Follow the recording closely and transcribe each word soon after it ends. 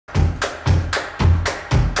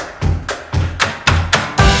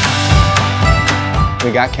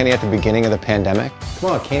We got Kenny at the beginning of the pandemic.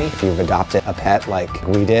 Come on, Kenny. If you've adopted a pet like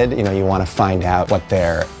we did, you want to find out what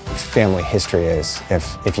their family history is,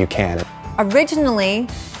 if you can. Originally,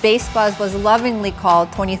 Basepaws was lovingly called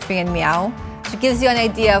 23andMeow, which gives you an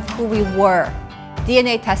idea of who we were.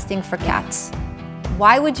 DNA testing for cats.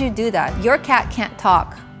 Why would you do that? Your cat can't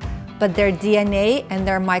talk, but their DNA and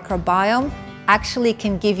their microbiome actually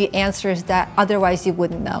can give you answers that otherwise you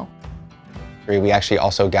wouldn't know. We actually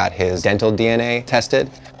also got his dental DNA tested.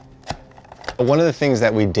 One of the things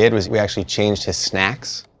that we did was we actually changed his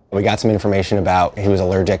snacks. We got some information about he was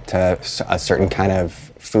allergic to a certain kind of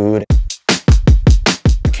food.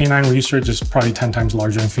 Canine research is probably 10 times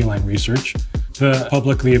larger than feline research. The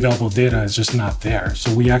publicly available data is just not there.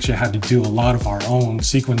 So we actually had to do a lot of our own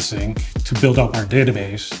sequencing to build up our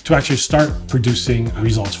database to actually start producing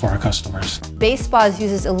results for our customers. Basepaws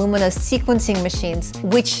uses Illumina's sequencing machines,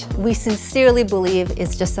 which we sincerely believe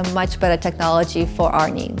is just a much better technology for our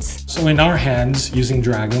needs. So in our hands, using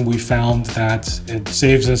DRAGEN, we found that it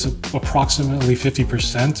saves us approximately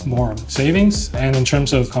 50% more savings. And in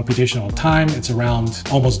terms of computational time, it's around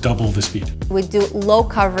almost double the speed. We do low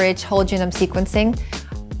coverage whole genome sequencing.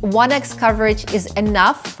 1x coverage is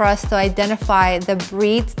enough for us to identify the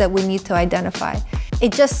breeds that we need to identify.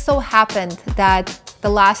 It just so happened that the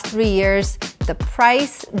last 3 years, the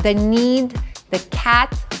price, the need, the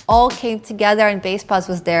cat all came together and Basepaws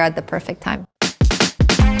was there at the perfect time.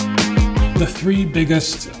 The three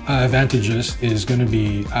biggest advantages is going to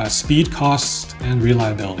be speed, cost, and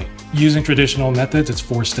reliability. Using traditional methods, it's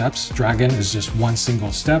 4 steps. DRAGEN is just one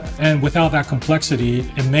single step. And without that complexity,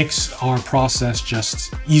 it makes our process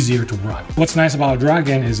just easier to run. What's nice about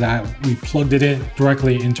DRAGEN is that we plugged it in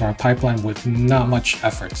directly into our pipeline with not much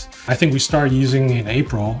effort. I think we started using it in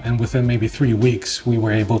April, and within maybe 3 weeks, we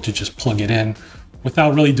were able to just plug it in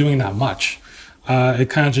without really doing that much. It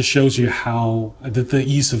kind of just shows you how the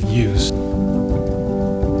ease of use.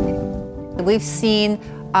 We've seen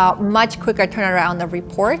much quicker turnaround of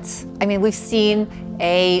reports. I mean, we've seen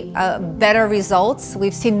better results.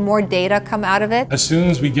 We've seen more data come out of it. As soon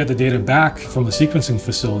as we get the data back from the sequencing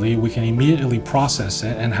facility, we can immediately process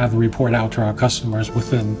it and have the report out to our customers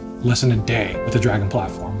within less than a day with the DRAGEN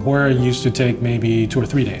platform, where it used to take maybe 2 or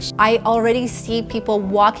 3 days. I already see people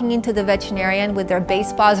walking into the veterinarian with their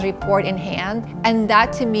Basepaws report in hand, and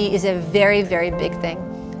that to me is a very, very big thing,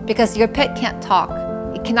 because your pet can't talk.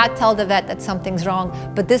 It cannot tell the vet that something's wrong,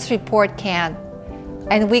 but this report can.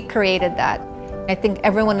 And we created that. I think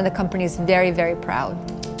everyone in the company is very, very proud.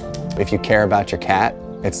 If you care about your cat,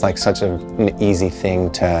 it's like such an easy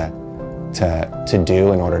thing to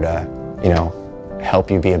do in order to,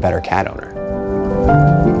 help you be a better cat owner.